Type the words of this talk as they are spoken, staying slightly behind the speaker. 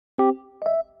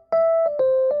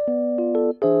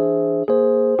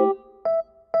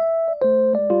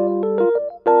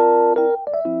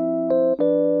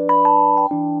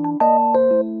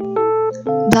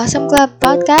Blossom Club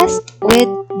podcast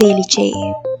with Bailey J.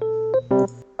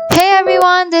 Hey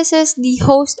everyone, this is the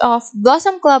host of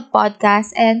Blossom Club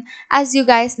podcast, and as you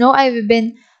guys know, I've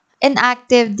been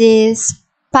inactive this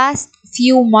past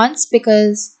few months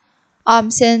because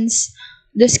since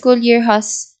the school year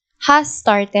has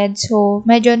started, so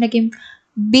medyo naging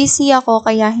busy ako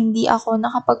kaya hindi ako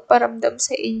nakapagparamdam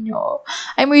sa inyo.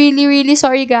 I'm really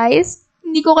sorry guys.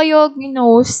 Hindi ko kayo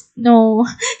ginost. No.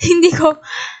 hindi ko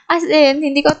as in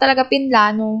hindi ko talaga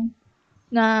pinlano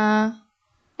na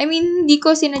hindi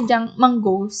ko sinadyang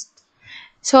mang-ghost.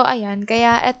 So, ayan.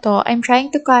 Kaya, eto, I'm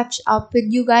trying to catch up with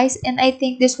you guys and I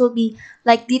think this will be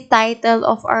like the title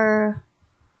of our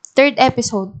third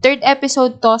episode. Third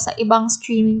episode to sa ibang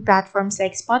streaming platforms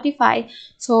like Spotify.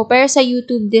 So, pero sa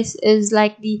YouTube, this is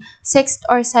like the 6th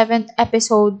or 7th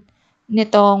episode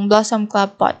nitong Blossom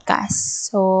Club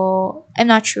podcast. So, I'm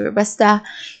not sure. Basta,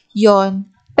 yon.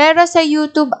 Pero sa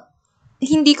YouTube,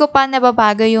 hindi ko pa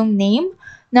nababago yung name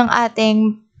ng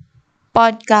ating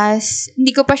podcast.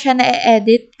 Hindi ko pa siya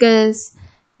na-edit because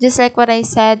just like what I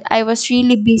said, I was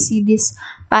really busy this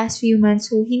past few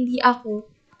months. So, hindi ako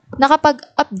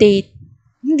nakapag-update.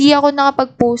 Hindi ako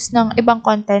nakapag-post ng ibang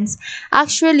contents.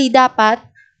 Actually, dapat,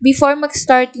 before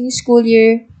mag-start yung school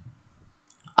year,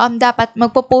 dapat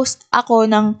magpo-post ako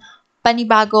ng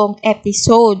panibagong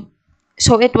episode.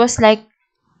 So, it was like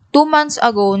 2 months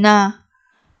ago na.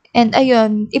 And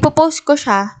ayun, ipopost ko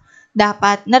siya.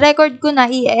 Dapat. Na-record ko na,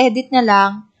 i-edit na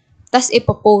lang, tas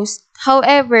ipopost.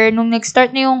 However, nung nag-start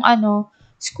na yung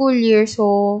school year,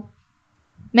 so,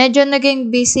 medyo naging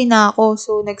busy na ako.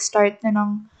 So, nag-start na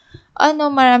ng,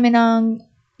 marami ng,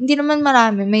 hindi naman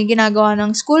marami, may ginagawa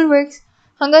ng schoolworks.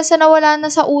 Hanggang sa nawala na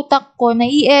sa utak ko na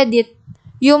i-edit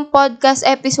yung podcast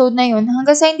episode na yun.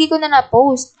 Hanggang sa hindi ko na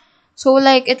na-post. So,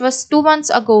 like, it was 2 months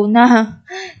ago na.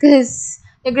 Kasi,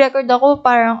 nag-record ako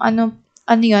parang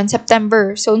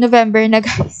September. So, November na,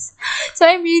 guys. So,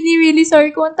 I'm really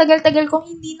sorry kung ang tagal-tagal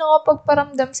kong hindi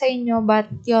nakapagparamdam sa inyo.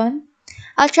 But, yun.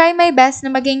 I'll try my best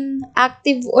na maging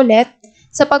active ulit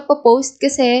sa pagpo-post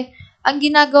kasi ang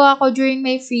ginagawa ko during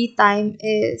my free time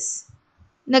is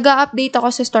nag-a-update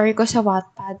ako sa story ko sa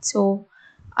Wattpad. So,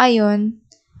 ayun.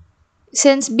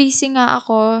 Since busy nga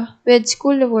ako with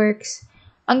schoolworks,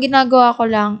 ang ginagawa ko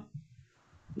lang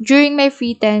during my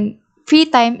free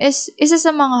time is isa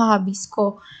sa mga hobbies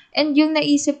ko. And yung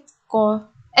naisip ko,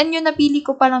 and yung napili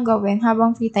ko palang gawin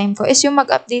habang free time ko is yung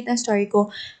mag-update ng story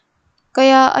ko.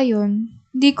 Kaya, ayun,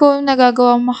 hindi ko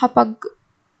nagagawang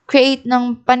makapag-create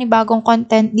ng panibagong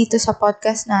content dito sa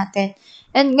podcast natin.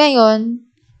 And ngayon,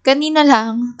 kanina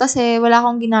lang, kasi wala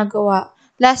akong ginagawa,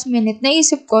 last minute,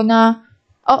 naisip ko na,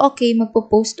 okay,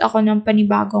 magpo-post ako ng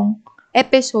panibagong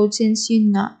episode since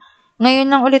yun nga. Ngayon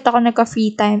lang ulit ako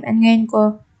nagka-free time and ngayon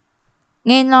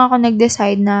lang ako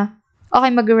nag-decide na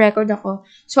okay, mag-record ako.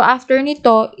 So, after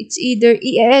nito, it's either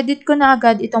i-edit ko na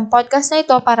agad itong podcast na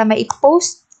ito para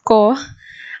mai-post ko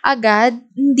agad,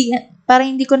 para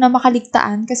hindi ko na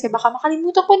makaligtaan kasi baka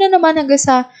makalimutan ko na naman hanggang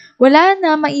sa wala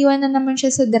na, maiwan na naman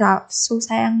siya sa drafts. So,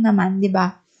 sayang naman, di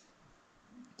ba?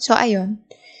 So, ayun.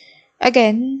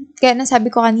 Again, kaya nasabi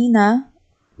ko kanina,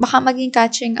 baka maging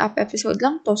catching up episode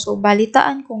lang to. So,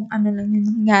 balitaan kung ano lang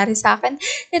yung nangyari sa akin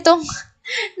nitong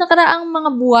nakaraang mga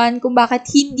buwan kung bakit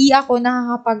hindi ako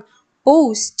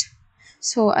nakakapag-post.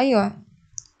 So, ayun.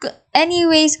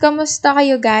 Anyways, kamusta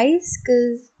kayo guys?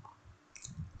 Cause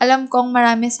alam kong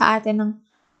marami sa atin ang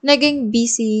naging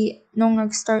busy nung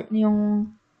nag-start na yung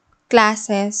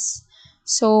classes.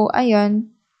 So,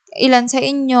 ayun. Ilan sa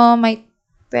inyo may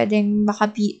pwedeng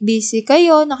baka busy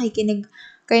kayo, nakikinig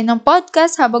kayo ng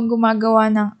podcast habang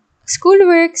gumagawa ng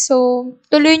schoolwork. So,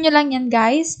 tuloy nyo lang yan,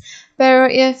 guys.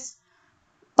 Pero if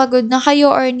pagod na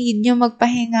kayo or need nyo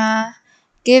magpahinga,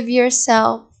 give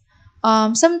yourself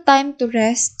some time to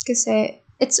rest kasi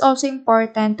it's also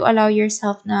important to allow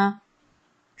yourself na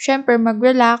syempre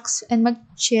mag-relax and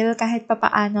mag-chill kahit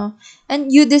papaano. And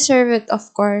you deserve it,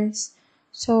 of course.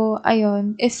 So,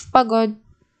 ayun. If pagod,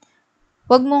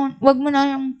 wag mo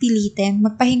na yung pilitin.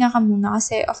 Magpahinga ka muna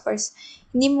kasi of course,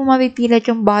 hindi mo mapipilit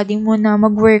yung body mo na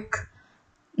mag-work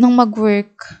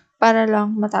para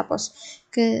lang matapos.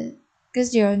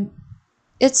 Cause yun,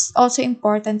 it's also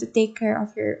important to take care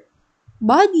of your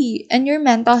body and your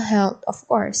mental health, of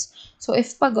course. So,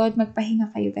 if pagod,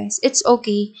 magpahinga kayo guys. It's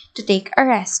okay to take a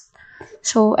rest.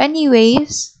 So,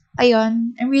 anyways,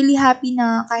 ayun, I'm really happy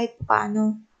na kahit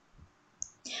paano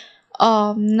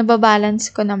nababalance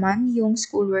ko naman yung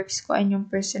schoolworks ko and yung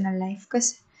personal life.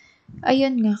 Kasi,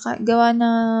 ayun nga, gawa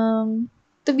ng,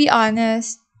 to be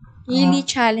honest, really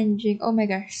challenging. Oh my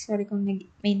gosh, sorry kung may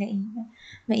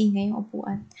maingay yung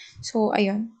upuan. So,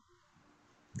 ayun.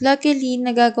 luckily,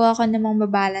 nagagawa ko namang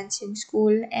mabalance yung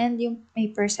school and yung may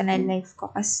personal life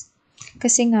ko.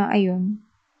 Kasi nga, ayun,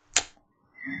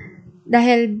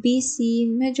 dahil busy,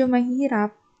 medyo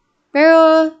mahirap.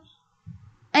 Pero,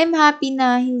 I'm happy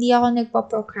na hindi ako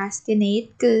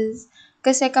nagpa-procrastinate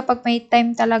kasi kapag may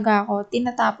time talaga ako,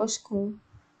 tinatapos ko.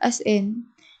 As in,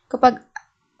 kapag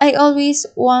I always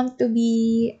want to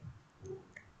be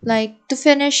like to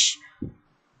finish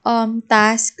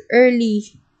task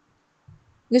early.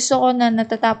 Gusto ko na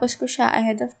natatapos ko siya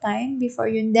ahead of time before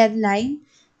yung deadline.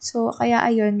 So kaya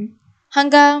ayun,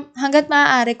 hangga't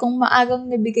maaari kung maagang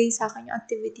nabigay sa akin yung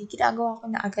activity, ginagawa ko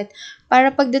na agad.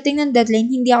 Para pagdating ng deadline,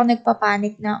 hindi ako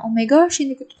nagpapanik na, oh my gosh,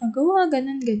 hindi ko ito nagawa,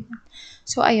 ganun.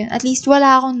 So ayun, at least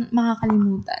wala akong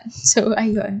makakalimutan. So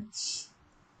ayun.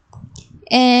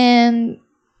 And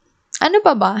ano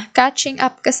pa ba? Catching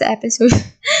up ka sa episode.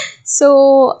 So,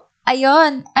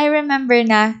 ayun, I remember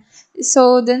na.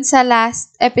 So, dun sa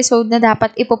last episode na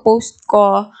dapat ipopost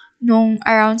ko nung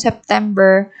around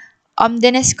September,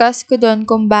 diniscuss ko dun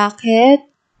kung bakit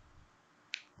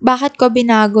ko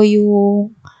binago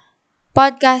yung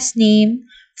podcast name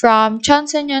from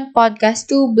Johnson Yun Podcast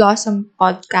to Blossom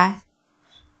Podcast.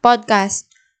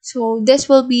 So, this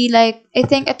will be like, I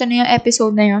think ito na yung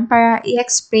episode na yun para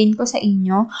i-explain ko sa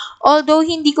inyo. Although,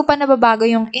 hindi ko pa nababago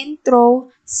yung intro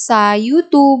sa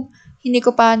YouTube, hindi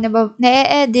ko pa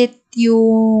na-edit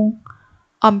yung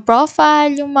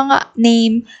profile, yung mga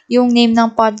yung name ng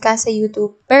podcast sa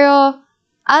YouTube. Pero,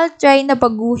 I'll try na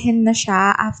baguhin na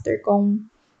siya after kong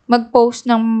mag-post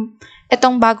ng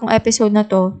itong bagong episode na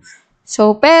to.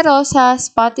 So, pero sa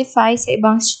Spotify, sa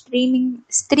ibang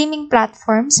streaming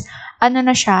platforms, ano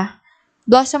na siya?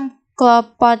 Blossom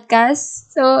Club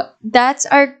Podcast. So, that's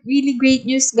our really great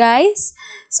news, guys.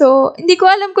 So, hindi ko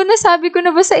alam kung nasabi ko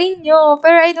na ba sa inyo,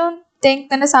 pero I don't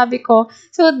think na nasabi ko.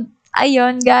 So,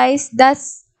 ayun, guys,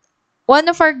 that's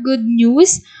one of our good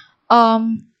news.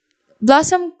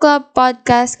 Blossom Club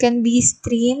Podcast can be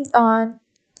streamed on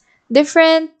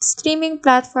different streaming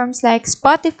platforms like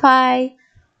Spotify,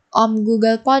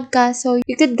 Google Podcast. So,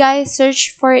 you could guys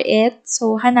search for it.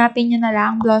 So, hanapin nyo na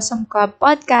lang Blossom Club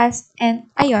Podcast. And,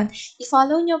 ayun,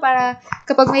 i-follow nyo para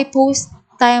kapag may post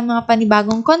tayong mga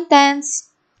panibagong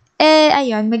contents,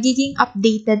 ayun, magiging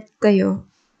updated kayo.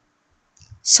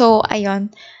 So,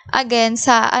 ayun. Again,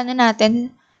 sa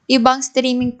ibang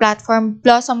streaming platform,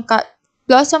 Blossom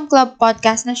Club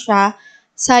Podcast na siya.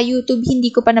 Sa YouTube,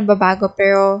 hindi ko pa nababago,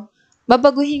 pero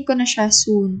babaguhin ko na siya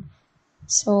soon.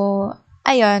 So,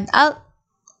 ayun.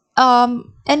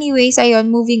 Anyways, ayun,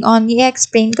 moving on,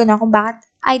 i-explain ko na kung bakit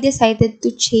I decided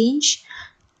to change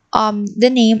the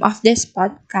name of this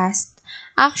podcast.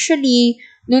 Actually,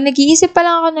 nung nag-iisip pa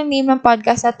lang ako ng name ng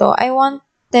podcast na to, I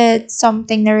wanted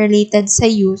something na related sa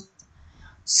youth.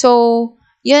 So,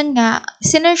 yun nga,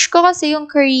 sinerch ko kasi yung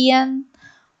Korean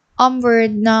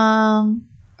word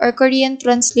or Korean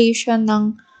translation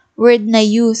ng word na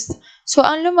youth. So,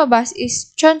 ang lumabas is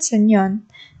Johnson yun.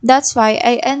 That's why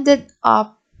I ended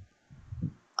up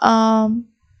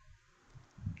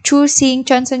choosing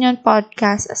Johnson Yun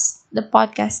Podcast as the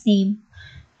podcast name.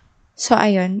 So,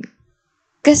 ayun.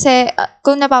 Kasi,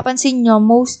 kung napapansin nyo,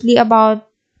 mostly about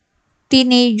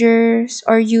teenagers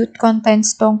or youth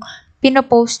contents tong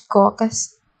pinopost ko.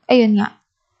 Kasi, ayun nga.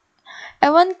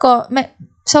 Ewan ko,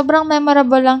 sobrang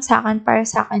memorable lang sa akin para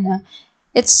sa akin na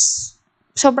it's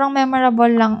sobrang memorable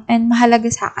lang and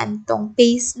mahalaga sa akin tong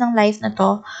pace ng life na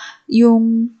to.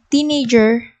 Yung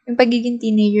pagiging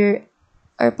teenager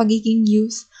or pagiging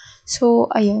youth.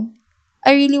 So, ayun.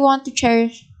 I really want to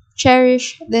cherish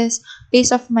this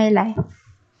phase of my life.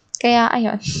 Kaya,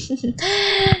 ayun.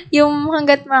 Yung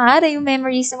hanggat maaari, yung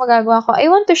memories na magagawa ko,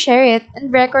 I want to share it and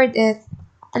record it.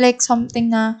 Like something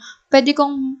na pwede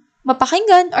kong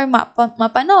mapakinggan or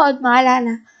mapanood,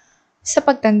 maalala sa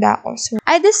pagtanda ko. So,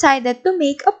 I decided to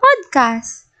make a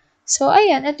podcast. So,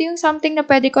 ayan, ito yung something na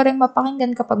pwede ko rin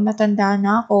mapakinggan kapag matanda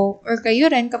na ako. Or kayo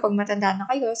rin kapag matanda na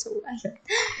kayo. So, ayun.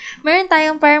 Meron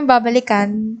tayong parang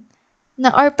babalikan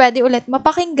or pwede ulit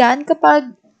mapakinggan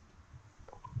kapag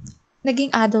naging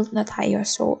adult na tayo.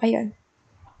 So, ayun.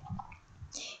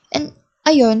 And,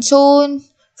 ayun. So,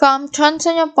 from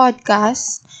Johnson yung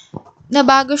podcast,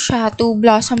 nabago siya to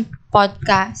Blossom Club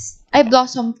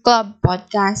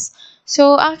Podcast.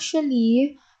 So,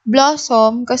 actually,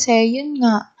 Blossom, kasi yun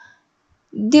nga,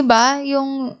 'di ba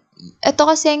ito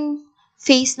kasing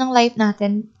phase ng life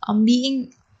natin,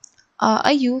 being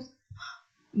a youth,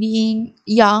 being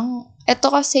young, ito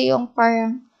kasi yung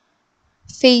parang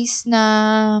phase na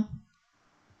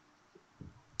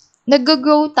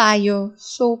nag-grow tayo.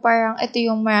 So, parang ito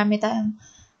yung marami tayong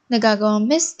nagagawang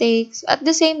mistakes. At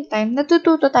the same time,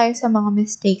 natututo tayo sa mga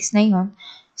mistakes na yun.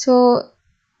 So,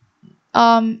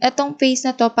 etong phase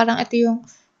na to, parang ito yung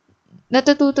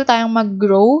natututo tayong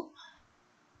mag-grow.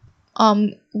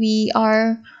 We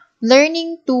are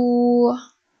learning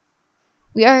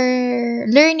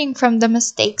from the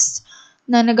mistakes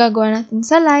na nagagawa natin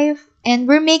sa life, and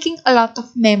we're making a lot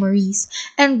of memories.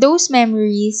 And those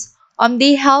memories,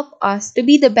 they help us to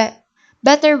be the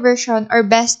better version or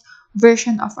best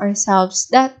version of ourselves.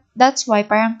 That's why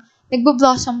parang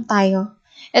nagbo-blossom tayo.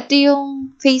 Ito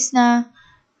yung phase na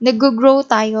nag-grow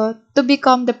tayo to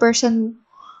become the person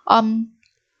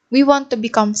we want to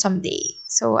become someday.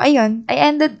 So, ayun, I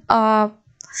ended up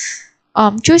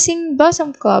choosing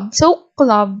Blossom Club. So,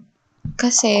 club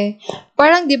kasi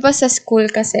parang 'di ba sa school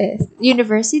kasi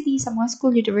university, sa mga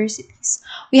school universities,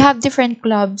 we have different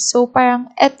clubs. So, parang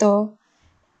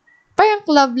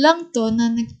club lang 'to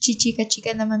na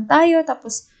nagchichika-chika naman tayo,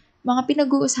 tapos mga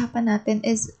pinag-uusapan natin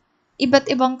is iba't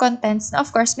ibang contents na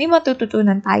of course may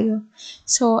matututunan tayo.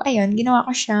 So, ayun, ginawa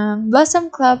ko siyang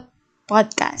Blossom Club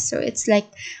podcast. So, it's like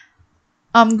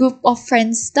group of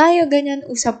friends tayo, ganyan,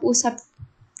 usap-usap,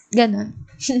 ganon.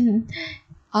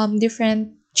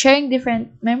 Sharing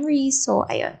different memories. So,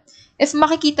 ayun. If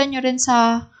makikita nyo rin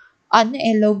sa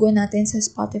logo natin sa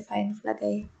Spotify,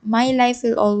 nakalagay, My Life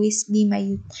Will Always Be My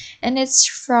Youth. And it's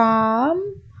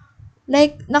from,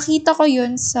 like, nakita ko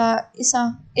yun sa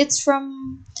it's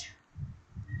from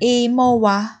a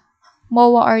MOA.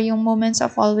 MOA or yung Moments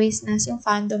of Alwaysness, yung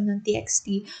fandom ng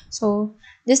TXT. So,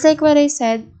 just like what I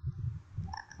said,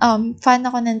 fan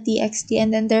ako ng TXT,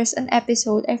 and then there's an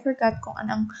episode, I forgot kung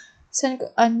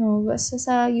basta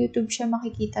sa YouTube siya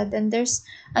makikita. Then there's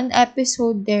an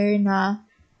episode there na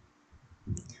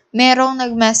merong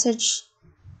nag-message,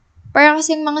 parang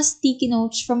kasing mga sticky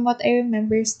notes, from what I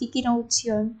remember, sticky notes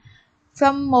yun,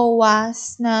 from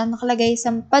MOAs na nakalagay sa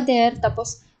pader,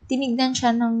 tapos tinignan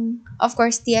siya ng, of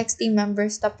course, TXT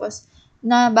members, tapos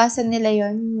nabasa nila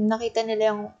yun, nakita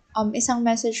nila yung isang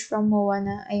message from MOA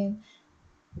na, ayun,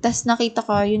 tas nakita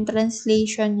ko, yung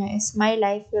translation niya is, My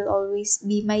life will always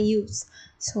be my youth.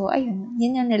 So, ayun,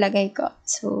 yun yung nilagay ko.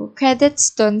 So,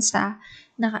 credits dun sa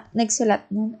nagsulat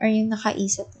nun or yung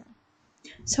nakaisip nun.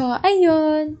 So,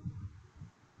 ayun.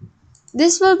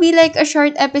 This will be like a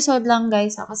short episode lang,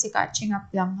 guys, kasi catching up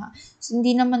lang, ha. So,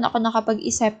 hindi naman ako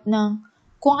nakapag-isip ng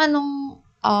kung anong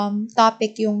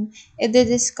topic yung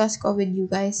i-discuss ko with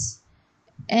you guys.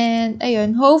 And,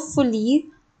 ayun, hopefully,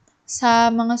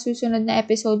 sa mga susunod na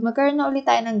episode, magkaroon na ulit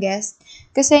tayo ng guest.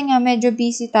 Kasi nga, medyo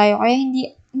busy tayo. Kaya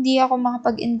hindi ako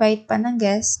makapag-invite pa ng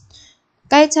guest.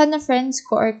 Kahit sana friends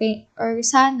ko or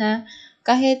sana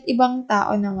kahit ibang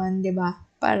tao naman, 'di ba?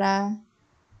 Para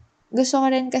gusto ko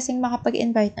rin kasing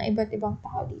makapag-invite ng iba't ibang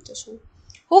tao dito. So,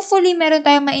 hopefully, meron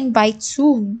tayong ma-invite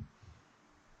soon.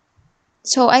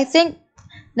 So, I think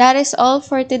that is all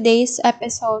for today's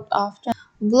episode of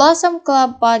Blossom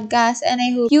Club Podcast, and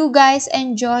I hope you guys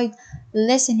enjoyed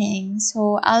listening.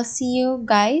 So, I'll see you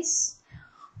guys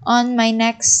on my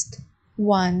next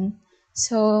one.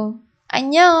 So,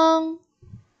 annyeong!